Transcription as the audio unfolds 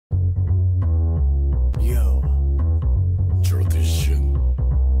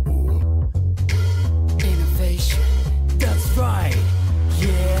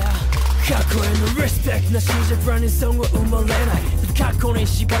的な信者ブランディソングは生まれない。過去に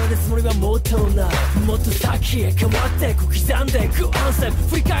縛られるつもりはもっとない。もっと先へ変わってく刻んでくアンセム。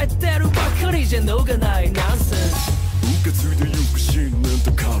振り返ってるばかりじゃのがないナンセンス。受け継いでゆく信念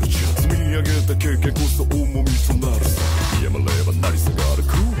とカルチャー積み上げた経験こそ重みとなるさ。やまれば成り下がる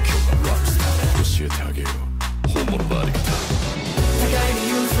空虚なラップスター教えてあげよう本物のあり方。互いに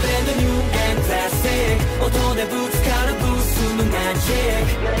譲れぬニューエンドクラシック音でぶつかるブースのマジ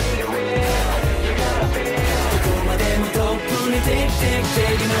ック。どこまでもトップにティックティックテ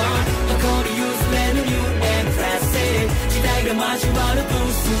ィックのどこに譲れぬニューエンドクラシック時代が交わるブー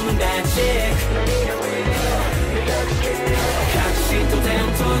スのマジック。確信と伝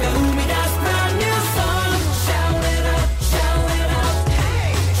統が生み出す brand new song Shout it up, shout it up,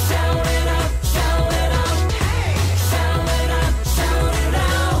 hey Shout it up, shout it up, hey Shout it up, shout it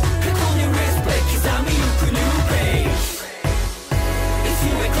out 過去に respect 刻みゆく new page It's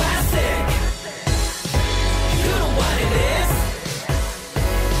you a classic You know what it is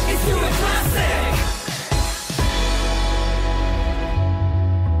It's you a classic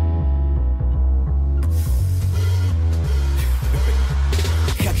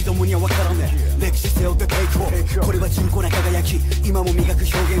共には分からねえ歴史背負って抵抗これは重厚な輝き今も磨く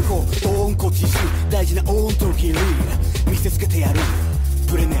表現法音こ自身大事な音とギリ見せつけてやる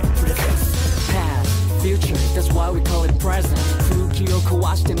ブレねえプレゼンス Past, future, that's why we call it present 空気を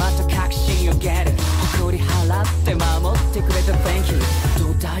壊してまた確信を get it 誇り払って守ってくれた Thank you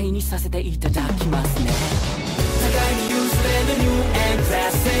土台にさせていただきますね互いに譲れぬニューエンドク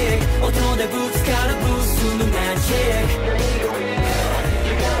ラシック音でぶつかるブースのマジック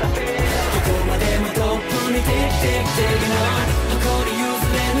どこまでもトップにティックティックティックの誇り譲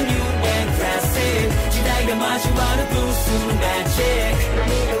れぬニューエンドクラシック時代が交わるブースのマジック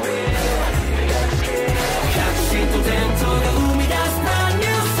確信と伝統が生み出す brand new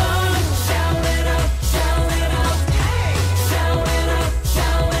song Shout it up, shout it up, hey Shout it up,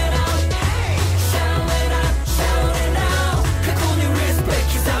 shout it up, hey Shout it up, shout it out 過去に respect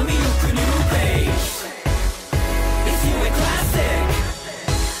刻みゆく new page It's you a classic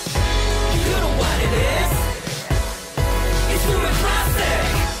You know what it is It's you a classic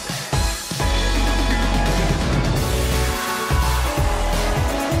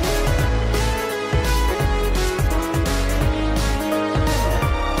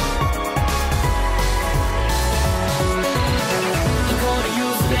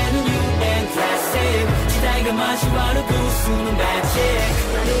交わるブースのマジッ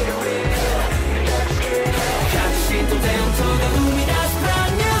ク確信と伝統が生み出す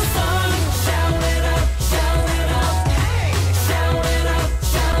brand new song Shout it up, shout it up, hey Shout it up,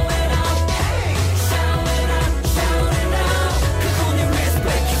 shout it up, hey Shout it up, shout it out 過去に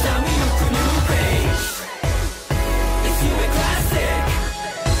respect 刻みゆく new page It's you a classic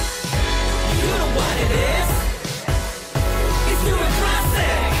You know what it is It's you a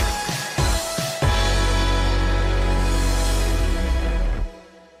classic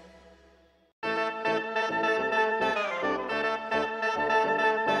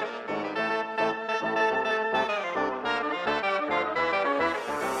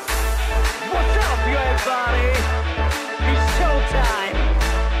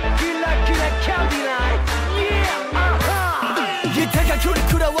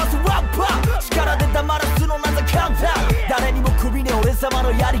力で黙らすのなぜ簡単誰にも首に俺様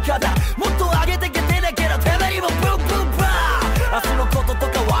のやり方もっと上げてけてだけどてめにもブンブンバー明日のこと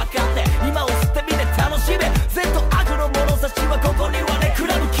とか分かって今を知ってみて楽しめ善と悪の物差しはここにはねク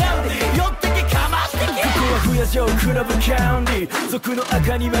ラブキャンディ寄ってけかましてけここは増やしようクラブキャンディ族の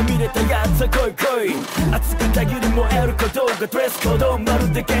赤にまみれたやつは来い来い熱くたぎり燃えることがドレスコードま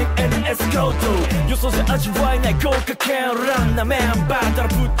るで現 NS コードよそじゃ味わえない豪華絢爛なメンバーだら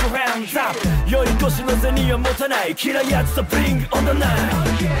プットハンズアップ酔い越しの銭は持たない嫌いやつとブリングオンダナイ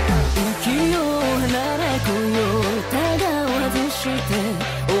息を離れこよたがを外して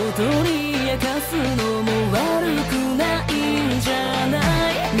踊り明かすのも悪くないんじゃな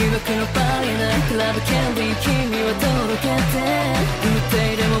い魅惑のパリなクラブキャンディー君は届けてグッ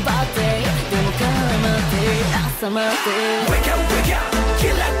デイでもバッデイでも絡まって朝まで Wake up wake up キ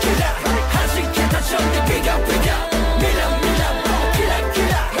ラキラ弾けたションでビガビガミラミラキラキ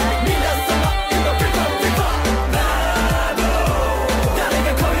ラ皆様今ビバビババーボー誰が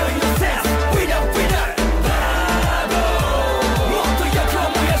今宵のセンスウィナーウィナーバーボーもっと欲を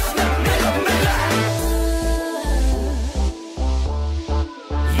燃やしなメラメラ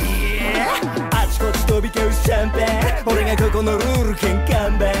あちこち飛び交うシャンペン俺がここのルール喧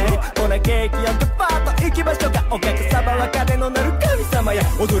嘩弁オナケーキやってパート行きましょうかお客様は金のなる神様や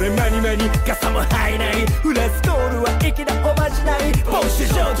踊れマニマニ傘も入らないフラスコールは粋なおまじない帽子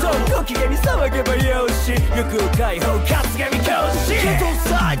上等ご機嫌に騒げばよし欲を解放勝つが見通しゲット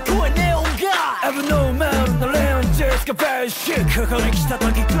サイド声ネオンガイ Abnormal なレオンジェスカベーシここに来た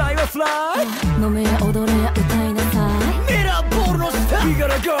時くらいはフライ飲めや踊れや歌いなさいミラーボールの下 We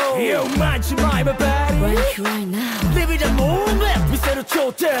gotta go Yo マイチマイババディ Right now Live in the moment 見せる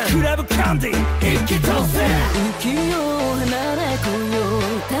頂点クラブキャンディー生き通せ息を離れこ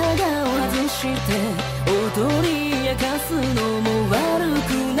よ歌を外して踊り明かすのも悪く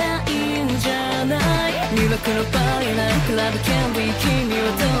ないんじゃない魅惑のバリなクラブキャンディー君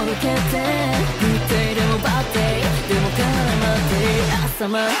を届けてグッデイでもバッデイでも絡まって朝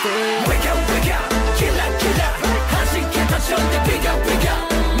まで Wake up wake up キラキラ弾けたちょんでビガビガ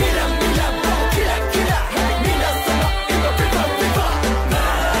ミラミラもうキラキラ皆様今ビバビババ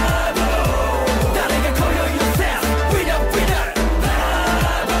ーボー誰が今宵のセンスウィナーウィナーバ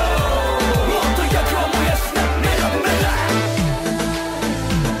ーボーもっと欲を燃やしなメラメラ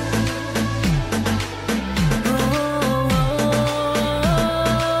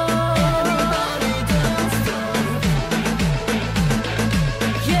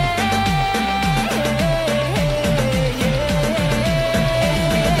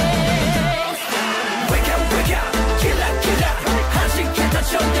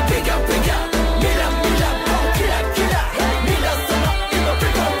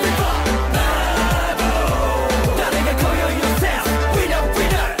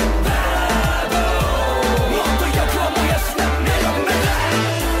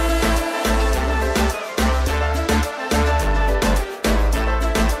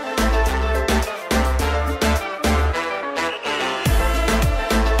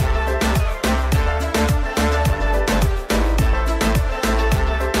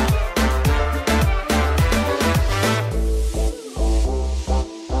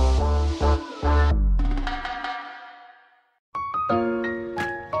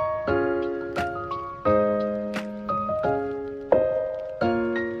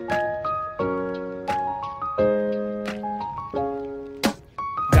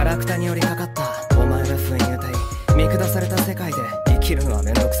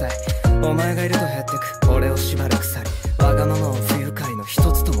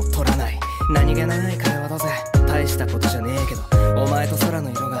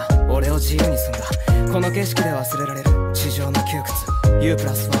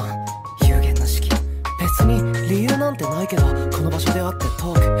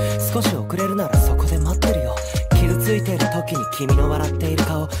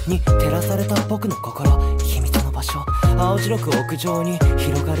屋上に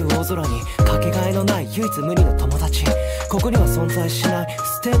広がる大空にかけがえのない唯一無二の友達ここには存在しない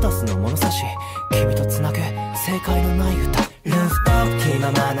ステータスの物差し君とつなぐ正解のない歌ルーフトップ気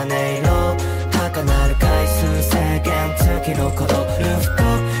ままな音色高鳴る回数制限月の鼓動ルーフト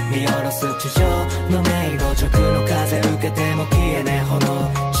ップ見下ろす地上の音色直の風受けても消えねえ炎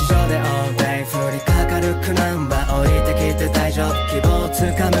地上で all day 降りかかる苦難は降りてきて大丈夫希望をつ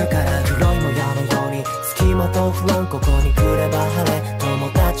かむから黒いもやのように隙間と不安ここに来れば晴れ友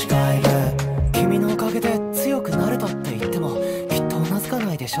達がいる君のおかげで強くなれたって言ってもきっとうなずか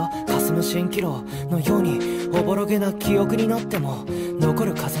ないでしょ霞む蜃気楼のようにおぼろげな記憶になっても残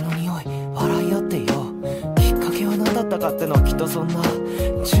る風の匂い笑い合っていようきっかけは何だったかってのはきっとそんな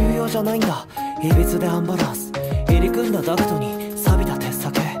重要じゃないんだいびつでアンバランス入り組んだダクトに錆びた鉄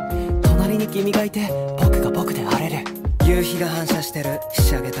柵隣に君がいて僕が僕であれる夕日が反射してるひ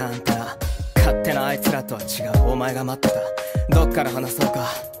しゃげたアンテナ勝手なあいつらとは違うお前が待ってたどっから話そうか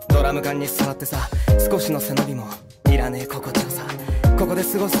ドラム缶に座ってさ少しの背伸びもいらねえ心地よさここで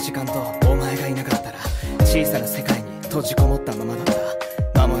過ごす時間とお前がいなかったら小さな世界に閉じこもったままだっ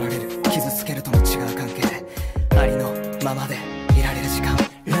た守られる傷つけるとも違う関係ありのままでいられる時間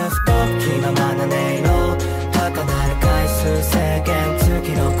ルーフトップ気ままな音色高鳴る回数制限月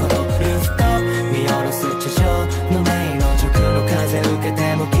の鼓動ルーフトップ見下ろす地上の音色直の風受け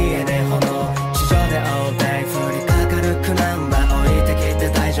ても消えねえ炎地上で all day 降りかかる苦難は降りてきて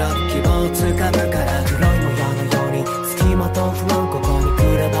大丈夫希望をつかむから黒いもやのように隙間と不安ここに来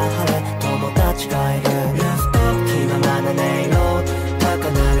れば晴れ友達がいるルーフトップ気ままな音色高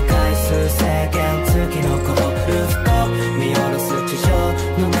鳴る回数制限月の鼓動ルーフトップ見下ろす地上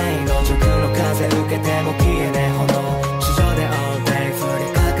の音色直の風受けても消えねえ炎地上で all day 降り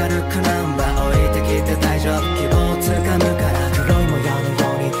かかる苦難は降りてきて大丈夫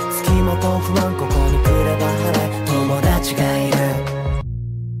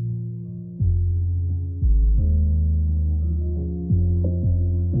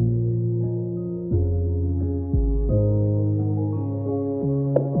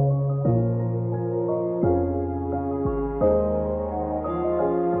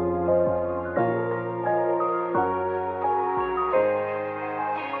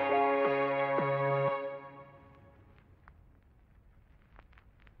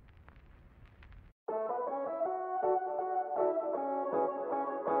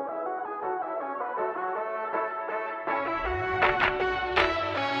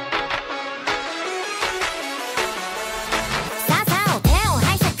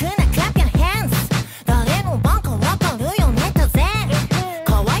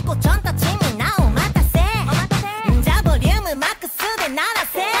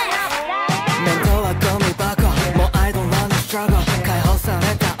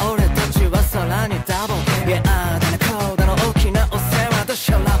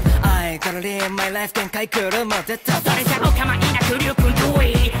サラリーマイライフ展開車絶対それじゃお構いなくリュウ君遠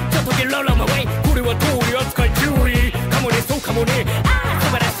いちょっとゲロロマウェイこれは通り扱い注意かもねそうかもねああ素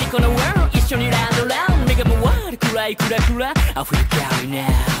晴らしいこのワールド一緒にラウンドラウンド目が回るくらいクラクラ溢れちゃう now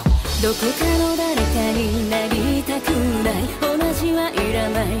どこかの誰かになりたくない同じはいら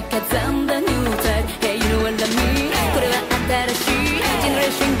ない火山だニュータイプ Hey you know what I mean これは新しいジェネ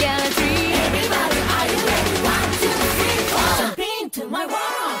レーションギャラジー Everybody are you ready? 1, 2, 3, 4 Jump into my world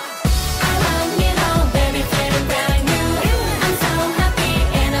I want you know baby feeling brand new I'm so happy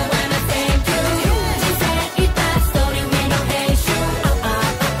and I wanna thank you 人生いっぱいストーリー with no 編集 Oh oh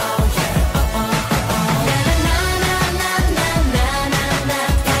oh oh yeah Oh oh oh oh Na na na na na na na na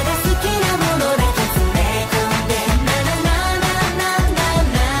ただ好きなものだけ詰め込んで Na na na na na na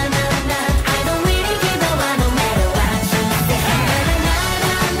na na na I don't really give a what no matter what you say Na na na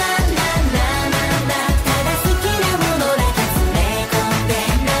na na na na na ただ好きなものだけ詰め込んで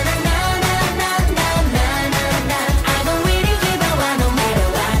Na na na na na na na na I don't really give a what no matter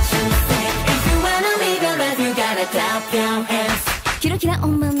what you say If you wanna live your life you gotta clap your hands キラキラ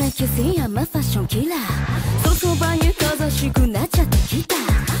女なキスやまファッションキラーそのそばにかざしくなっちゃってきた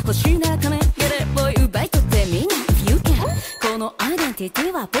欲しいなら金ゲレボーイ奪い取ってみんな If you can このアイデンティテ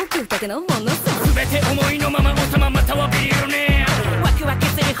ィは僕だけのものさ全て思いのまま収ままたはビールねワクワク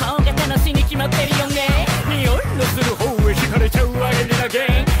する方が楽しいに決まってるよね匂いのする方へ惹かれちゃうあれにだけ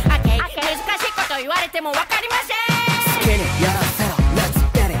難しいこと言われても分かりません好きにやらせろ Let's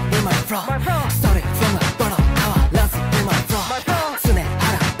get it in my flow Started from the bottom 変わらず in my flow 常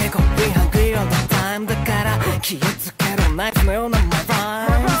腹ペコ We hungry all the time だから気をつけろナイフのような my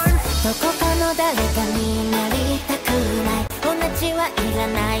rhymes どこかの誰かになりたくない同じはいら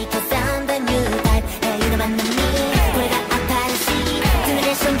ない火山だニュータイプ Hey you know what I mean これが新しいジェネレ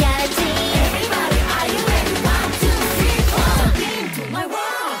ーションギャラジー Everybody are you ready? 1, 2, 3, 4 Jump into my world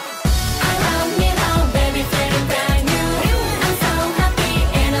I want you know baby feeling brand new I'm so happy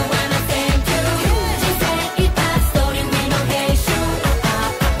and I wanna thank you 人生いっぱいストーリー with no 編集 Oh oh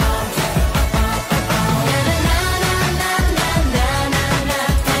oh oh yeah Oh oh oh oh Na na na na na na na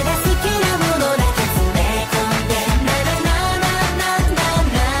ただ好きなものだけ詰め込んで Na na na na na na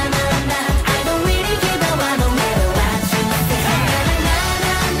na na I don't really give a what no matter what you say Na na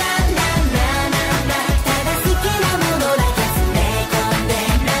na na na na na ただ好きなものだけ詰め込んで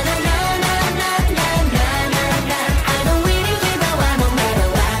Na na na na na na na I don't really give a what no matter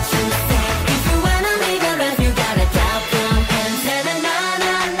what you say If you wanna live your life you gotta clap your hands Na na na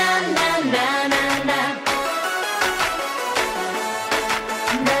na na na na na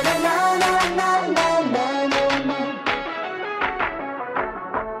Na na na na na na na na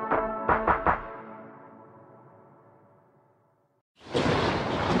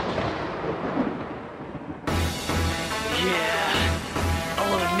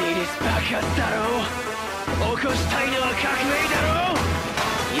All I need is 爆発だろう起こしたいのは革命だろう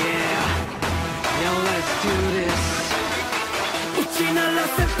Yeah Now let's do this 打ち鳴ら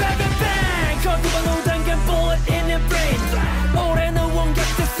せ Bang Bang 言葉の弾丸 Bullet in your brain 俺の音楽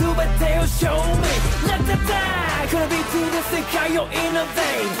で全てを Show me Let the die このビートで世界を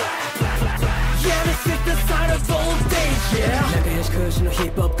Innovate Yeah, this is the sign of voltage, yeah 仲良し空しのヒ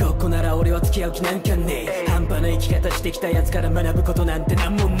ップホップここなら俺は付き合う気なんかねえ半端な生き方してきたやつから学ぶことなんてな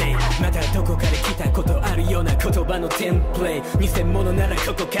んもねえまたどこかで来たことあるような言葉のテンプレ偽物なら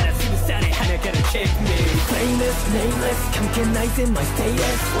ここから潰され鼻から check me Famous, nameless 関係ないぜ my status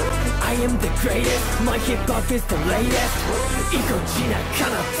I am the greatest My hip hop is the latest 意固地な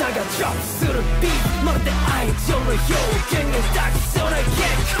彼方が drop するビートまるで愛情の表現が抱きそうな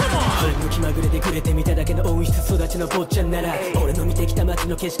Yeah, come on 俺の気まぐれでくれてみただけの温室育ちの坊ちゃんなら俺の見てきた街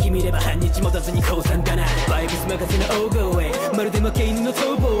の景色見れば半日持たずに降参だなバイブス任せの大声まるで負け犬の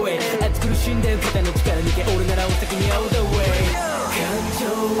逃亡へ熱苦しんでる肩の力抜け俺ならお先に all the way 感情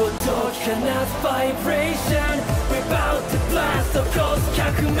を解き放つバイブレーション We're about to blast 起こす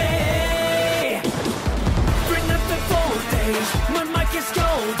革命 Bring up the voltage My mic is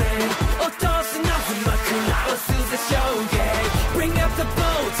golden 落とすなふまくらすぜ衝撃 Bring up the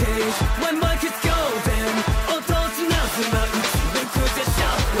voltage My mic is golden 落とすなふま打ち抜くぜ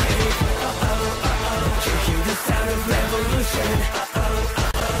shockwave Oh oh oh oh You hear the sound of revolution Oh oh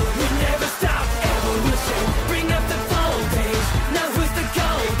oh oh We never stop evolution Bring up the voltage Now who's the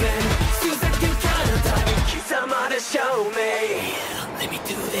golden すぜく体に刻まれ Show me Let me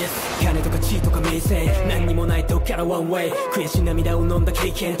do this 金とか地位とか名声何にもないとこからワンウェイ悔し涙を飲んだ経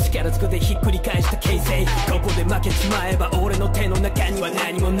験力ずくでひっくり返した形成ここで負けちまえば俺の手の中には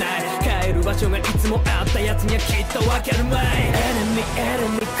何もない帰る場所がいつもあったやつにはきっとわかるまい Enemy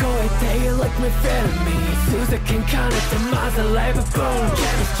enemy えて You like me feeling me 数千兼ねて混ぜれば Boom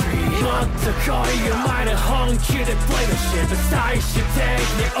Chemistry もっと来いよ前で本気で Play the shit 最終的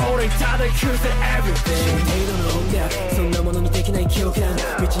に俺ただ Use it everything 程度の音楽そんなものにできない共感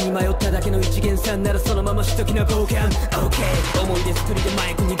道に迷っただけの一元さんならそのまましときな交換 OK 思い出作りでマ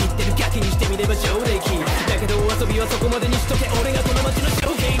イク握ってるガキにしてみれば上出来だけど遊びはそこまでにしとけ俺がこの街の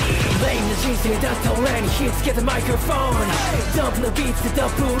上下にレインな人生だった俺に火つけたマイクロフォンダンプのビーツでど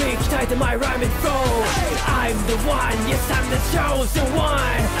っぷり鍛えたマイライメンフロー I'm the one yes I'm the chosen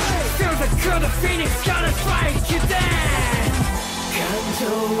one Feel the good Phoenix gonna strike you down 感情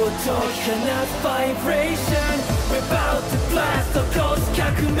を解き放つ Vibration We're about to blast 起こす革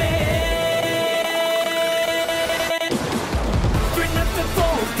命 Bring up the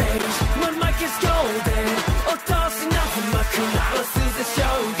voltage My mic is golden 落としなくまくらわすぜ衝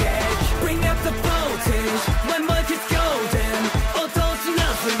撃 Bring up the voltage My mic is golden 落としな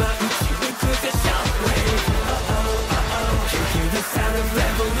くま打ち抜くぜ Shockwave You hear the sound of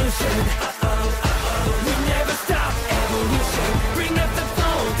revolution We never stop evolution Bring up the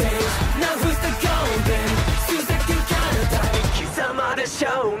voltage Now who's the golden 数千から大貴様で証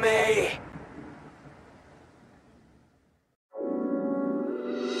明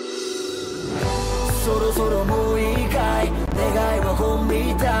そろそろもういいかい願いは本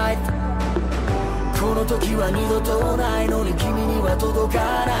みたいこの時は二度とないのに君には届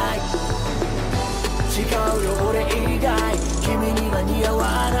かない違うよ俺以外君には似合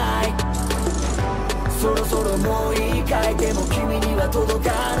わないそろそろもういいかいでも君には届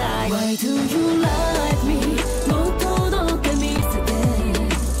かない Why do you like me もっと届け見せて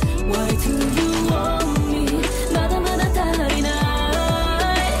Why do you want me まだまだ足りな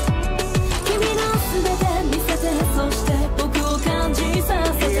い君の全て見せてそして僕を感じさ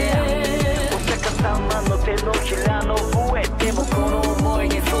せてお釈迦様の手のひらの上でもこの想い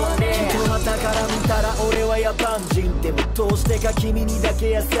に沿って人旗から見たら俺は野蛮人でもどうしてか君にだ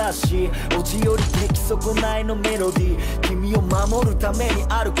け優しいおじより出来損ないのメロディー君を守るために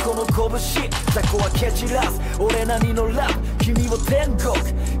あるこの拳雑魚は蹴散らす俺なりのラップ君を天国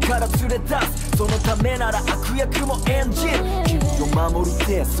から連れ出すそのためなら悪役も演じる君を守るっ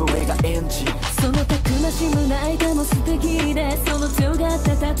てそれが演じそのたくまし胸板も素敵でその強がっ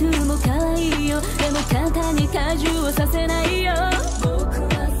たタトゥーも可愛いよでも簡単に怪獣はさせないよ僕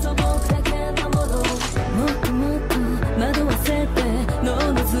は素朴だけのものもっともっと惑わせて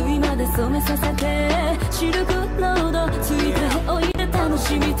脳の髄まで染めさせてシルクロードついておいで楽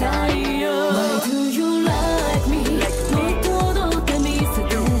しみたいよ Why do you like me もっと踊ってみせ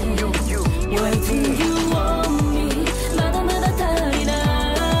て Why do you want me まだまだ足りな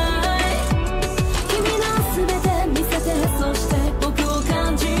い君の全て見せてそして僕を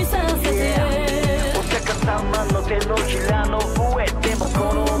感じさせてお釈迦様の手のひらの上でも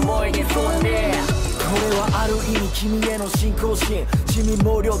この想いに沿ってこれはある意味君への信仰心市民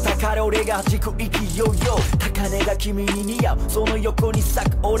毛量高れ俺が弾く意気揚々高値が君に似合うその横に咲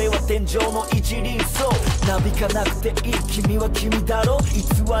く俺は天井の一輪草なびかなくていい君は君だろ偽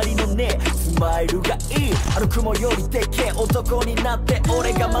りのねスマイルがいいあの雲よりでけえ男になって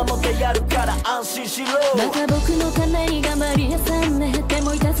俺が守ってやるから安心しろまた僕のために頑張り屋さんねで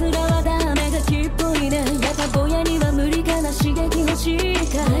もいたずらはダメガキっぽいねやっぱぼやには無理かな刺激欲しい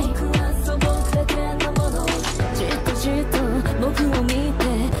かい僕は素朴だけのものじっとじっと僕を見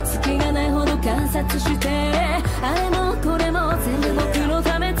て隙がないほど観察してあれもこれも全部僕の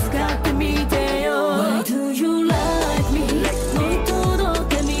ため使ってみてよ Why do you like me もっと踊っ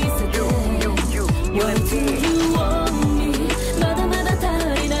てみせて Why do you want me まだまだ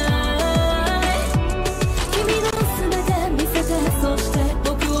足りない君の全て見せてそして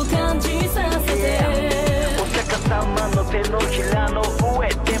僕を感じさせてお釈迦様の手のひらの上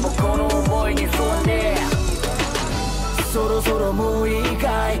でもこの想いに沿ってそろそろもういい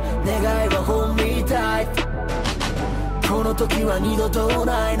かい願いは本みたいこの時は二度と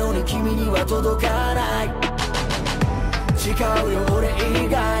ないのに君には届かない違うよ俺以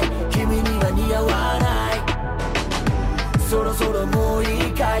外君には似合わないそろそろもうい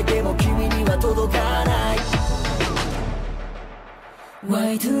いかいでも君には届かない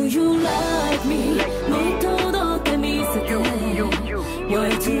Why do you like me もっと踊ってみせて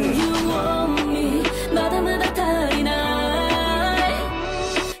Why do you want me まだまだ足りない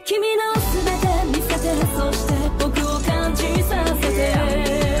君の全て見せてそして僕を感じさせて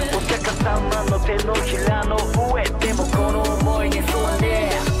お釈迦様の手のひらの上でもこの想いに沿っ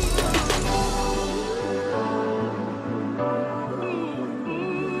て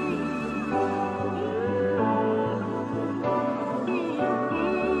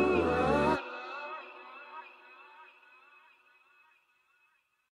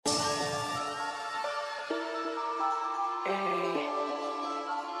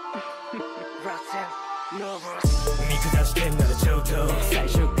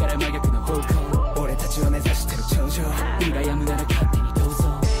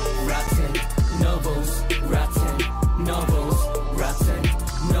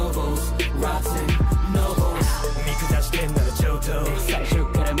最初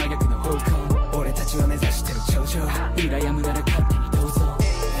から真逆の方向俺たちは目指してる頂上羨むなら勝手にどうぞ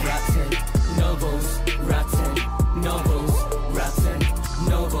Rotten nobles Rotten nobles Rotten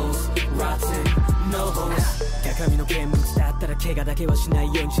nobles Rotten nobles 高みの見物だったら怪我だけはしな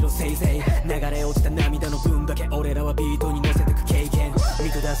いようにしろせいぜい流れ落ちた涙の分だけ俺らはビートに乗せてく経験見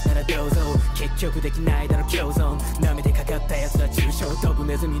下すならどうぞ結局できないだろ共存舐めてかかった奴ら重傷飛ぶ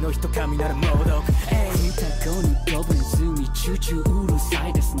ネズミの人神なら猛毒見た子に飛ぶネズミチューチューうるさ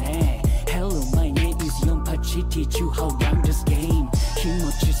いですね Hello my name is 4パチ teach you how run this game 気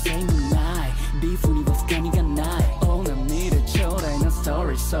持ちせいもないビーフには深みがないオーナー見るちょうだいな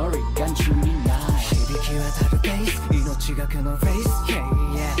Sorry sorry 眼中にない響き渡るベース命がけのレース Yeah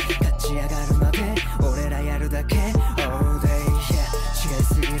yeah 立ち上がるまで俺らやるだけ All day yeah 違い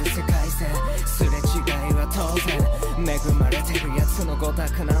すぎる世界線すれ違いは当然恵まれてるやつのごた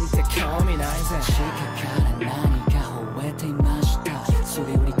くなんて興味ないぜ地下から何か吠えていましたそ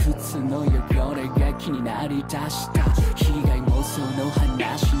れより靴の汚れが気になりだした被害妄想の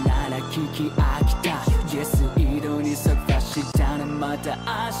話なら聞き飽きた Yes 色に探したらまた明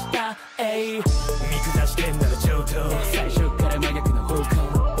日見下してんなら上等最初から真逆の方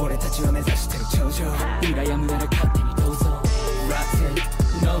向俺たちは目指してる頂上羨むなら勝手にどうぞ Rotten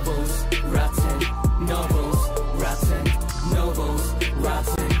nobles Rotten nobles Rotten nobles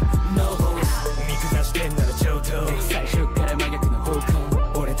Rotten nobles 見下してんなら上等最初から真逆の方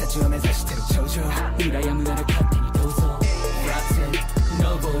向俺たちは目指してる頂上羨むなら勝手にどうぞ Rotten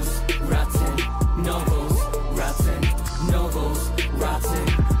nobles Rotten nobles Rotten nobles Rotten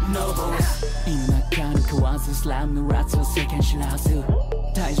nobles 胃の中に食わずスラムのラッツを世間知らず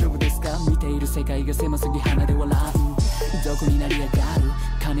大丈夫ですか見ている世界が狭すぎ鼻で笑うどこに成り上がる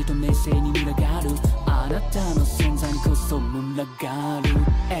金と名声に群がるあなたの存在にこそ群がる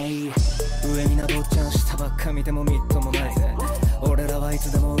上になどっちゃん下ばっか見てもみっともないぜ俺らはい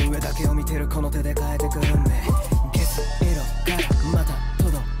つでも上だけを見てるこの手で変えてくるんでゲス色からまた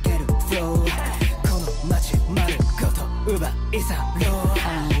届けるフローこの街丸ごと奪い去ろう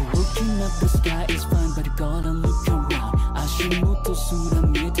Looking at the sky is fine but you gotta look around 足元すら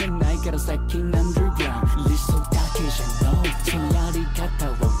見えてないから先に underground 理想だけじゃ no そのやり方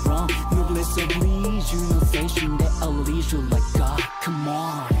は wrong Noblesse oblige の精神で I'll lead you like God come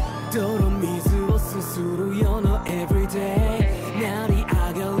on 泥水をすするよの everyday 成り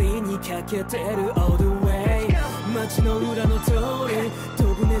上がりにかけてる all the way 街の裏の通り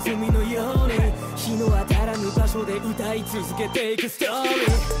飛ぶネズミのように日の当たらぬ場所で歌い続けていくストーリー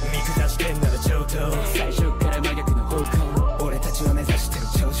見下してんなら上等最初から真逆の方向俺たちは目指してる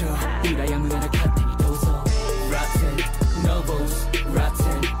頂上羨むなら勝手にどうぞ Rotten nobles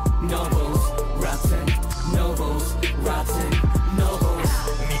Rotten nobles Rotten nobles Rotten nobles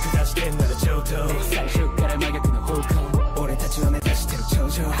見下してんなら上等最初から真逆の方向俺たちは目指してる頂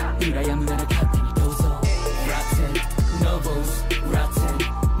上羨むなら勝手にどうぞ Rotten nobles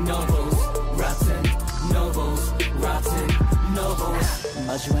Rotten nobles Rotten nobles Rotten nobles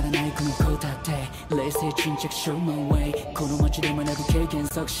交わらないこの子だって冷静沈着 show my way この街で学ぶ経験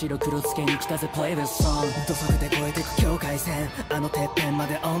則白黒つけに来たぜ play this song 土足で越えてく境界線あのてっぺんま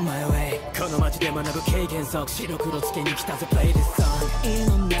で on my way この街で学ぶ経験則白黒つけに来たぜ play this song 胃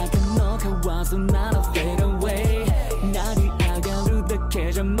の中の蛙なら fade away 成り上がるだ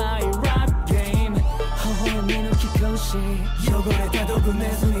けじゃ my rap game 微笑みの貴公子汚れたドブネ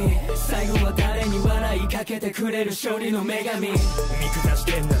ズミ最後は誰に笑いかけてくれる勝利の女神見下し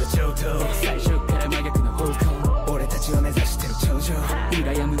てんなら上等最初から真逆の方向俺たちは目指してる頂上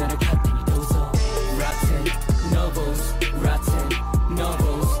羨むなら勝手にどうぞ Rotten nobles Rotten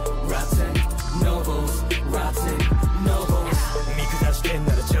nobles Rotten nobles Rotten nobles 見下してん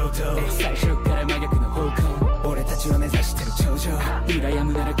なら上等最初から真逆の方向俺たちは目指してる頂上羨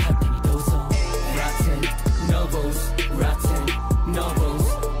むなら勝手にどうぞ Rotten nobles Rotten nobles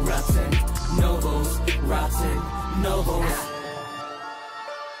Rotten nobles Rotten nobles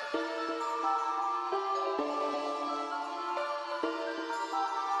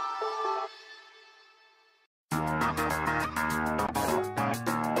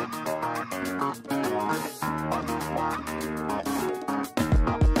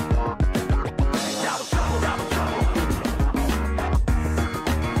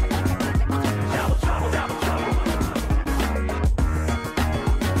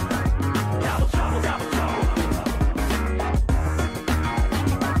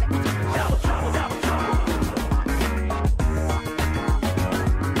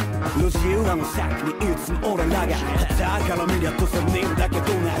の先にいつも俺らが旗から見りゃと3人だけ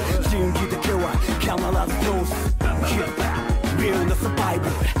どな信じて今日は必ず通すリアルなサバイブ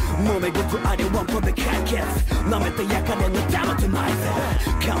揉め事ありゃワンポで解決なめて焼かれんの黙ってないぜ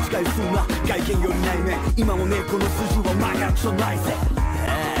勘違いすんな外見より内面今もねこの筋は曲がっちゃないぜ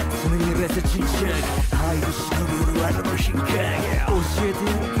常にレセチンチェック配布しとる夜あるの品格教えて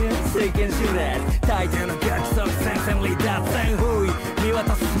やるか世間知らず大抵のガキ即戦線離脱戦包囲見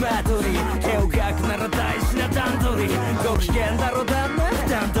渡すスマートに絵を描くなら大事な段取りご機嫌だろ旦那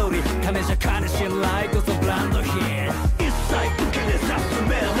段取り金じゃ金信頼こそブランド品一切受けでさす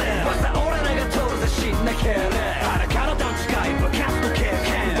命令また俺らが通るぜ知んなければ体近いバカスの経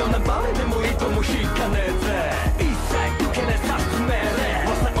験どんな場面でも一歩も引かねえぜ一切受けでさす命令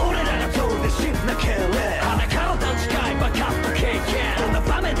また俺らが通るぜ知んなければ体近いバカスの経験どんな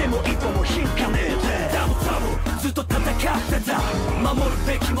場面でも一歩も引かねえぜダブダブずっと戦ってた守る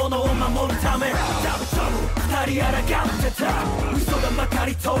べきものを守るためダブダブ二人抗ってた嘘がまか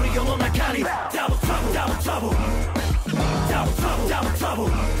り通る世の中にダブダブダブダブダブダブダブ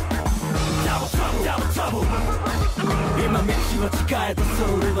ダブダブダブダブ今道は違えた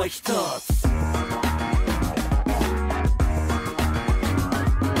それは一つ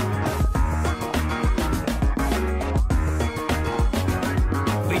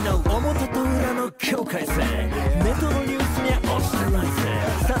表と裏の境界線ネットのニュースには落ちてないぜ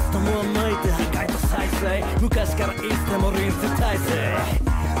さっともは巻いて破壊と再生昔からいつでも臨時体制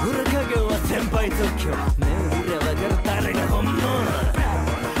裏影は先輩特許目を見ればわかる誰が本物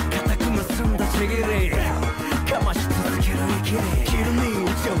固く結んだちぎりかまし続ける生きりキルに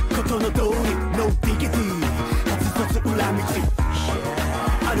ことの通り No diggity 外さず裏道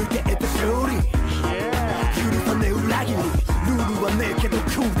歩いて得た勝利許さねえ裏切りルールはねえけど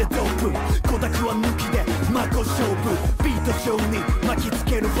クーでトップ孤独は抜きで真っ向勝負ビート上に巻きつ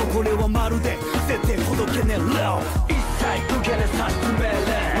けるぞこれはまるで絶対ほどけねえロー一切受けでさす命令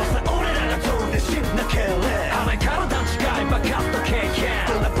また俺らが通るで死んなけれ甘い体近いバカと経験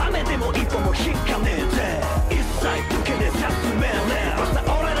どんな場面でも一歩も引かねえぜ一切受けでさす命令また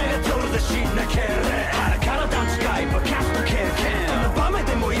俺らが通るで死んなけれ体近いバカと経験どんな場面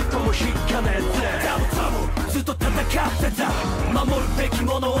でも一歩も引かねえぜダブダブずっと戦ってた守るべき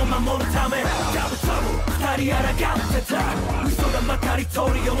ものを守るためダブダブ二人抗ってた嘘がまかり通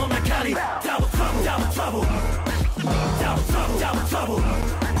る世の中にダブダブダブダブダブダブダブダ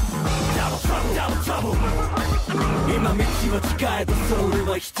ブダブダブダブ今道は違えたそれ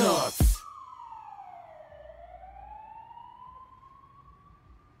は一つ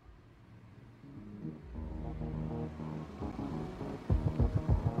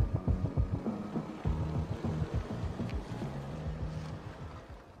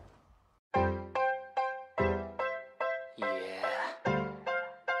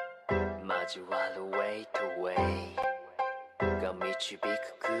交わる way to way が導く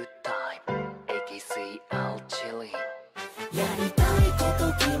good time AKCL chillin やりたいこ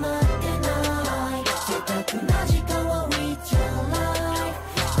と決まってないせたくな時間は with your life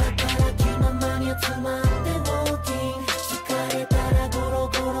だから気ままに集まって walking 疲れたらゴロ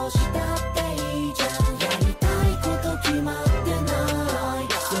ゴロしたっていいじゃんやりたいこと決まってない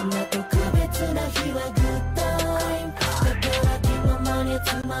そんな特別な日は good time だから気ままに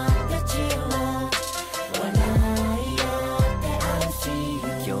集まって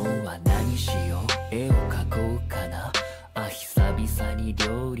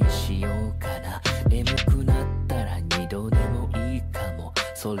料理しようかな眠くなったら二度でもいいかも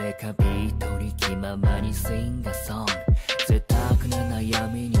それかビートに気ままに sing a song 贅沢な悩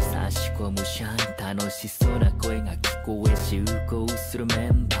みに差し込むシャン楽しそうな声が聞こえ集合するメ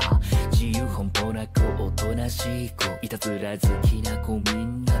ンバー自由奔放な子おとなしい子いたずら好きな子み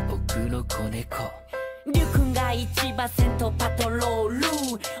んな僕の子猫リュウくんが一番銭湯パトロール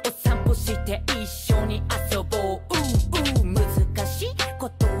お散歩して一緒に遊ぼう難しいこ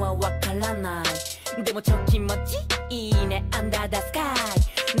とはわからないでも超気持ちいいねアンダーダスカ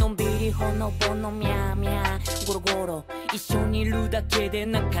イのんびりほのぼのミャーミャーゴロゴロ一緒にいるだけで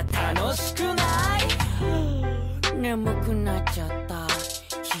なんか楽しくない眠くなっちゃった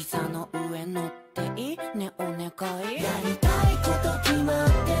膝の上乗っていいねお願いやりたいこと決まっ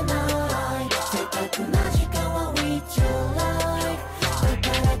てないせっかくな時間は with your life だ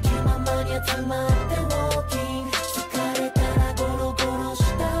から気ままに集まって walking 疲れたらゴロゴロし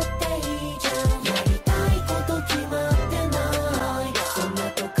たっていいじゃんやりたいこと決まってないそんな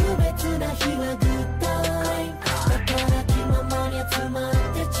特別な日は good time だから気ままに集まっ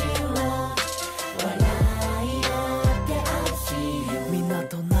てチル笑い合って I'll see you みんな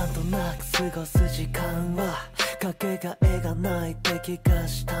となんとなく過ごす時間はかけがえがないって気が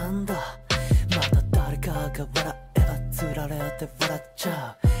したんだまた誰かが笑えばつられて笑っち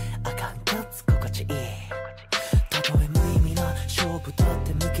ゃうあかんかつ心地いいたとえ無意味な勝負だっ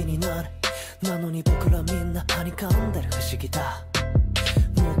て向きになる。なのに僕らみんなはにかんでる。不思議だ。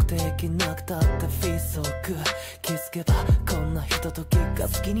目的なくたってフィーソーク気づけばこんなひとときが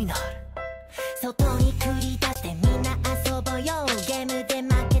好きになる。外に繰り出してみんな遊ぼうよ。ゲームで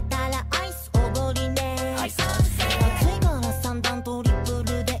負けたらアイスおごりね。暑いから3段トリプ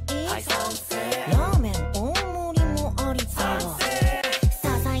ルでいい。ラーメン大盛りもありそう。些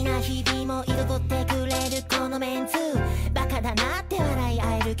細な日々も彩ってくれるこのメンツ。バカだなって笑い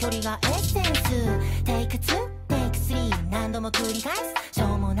合える距離がエッセンス。テイク2テイク3何度も繰り返す。しょ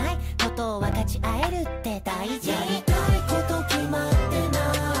うもないことを分かち合えるって大事。やりたいこと決まってな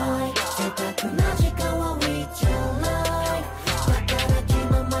い。贅沢な時間は with your life。 だから気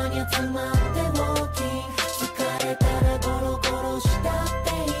ままに集まってウォーキング。疲れたらゴロゴロしたって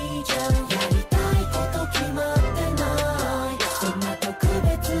いいじゃん。やりたいこと決まってない。そんな特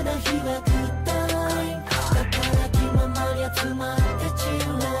別な日はグッタイム。だから気ままに集まってチル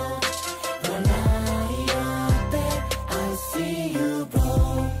ラ笑い合って I see you bro。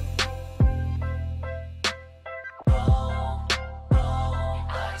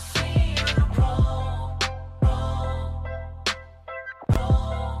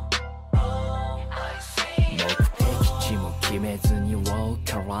決めずに walk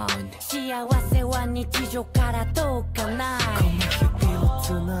around。 幸せは日常からどうかな。この日々を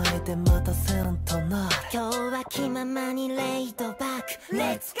つないでまたセンとなる。今日は気ままにレイドバック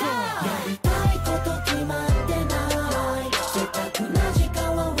Let's go。 やりたいこと決まってない。贅沢な時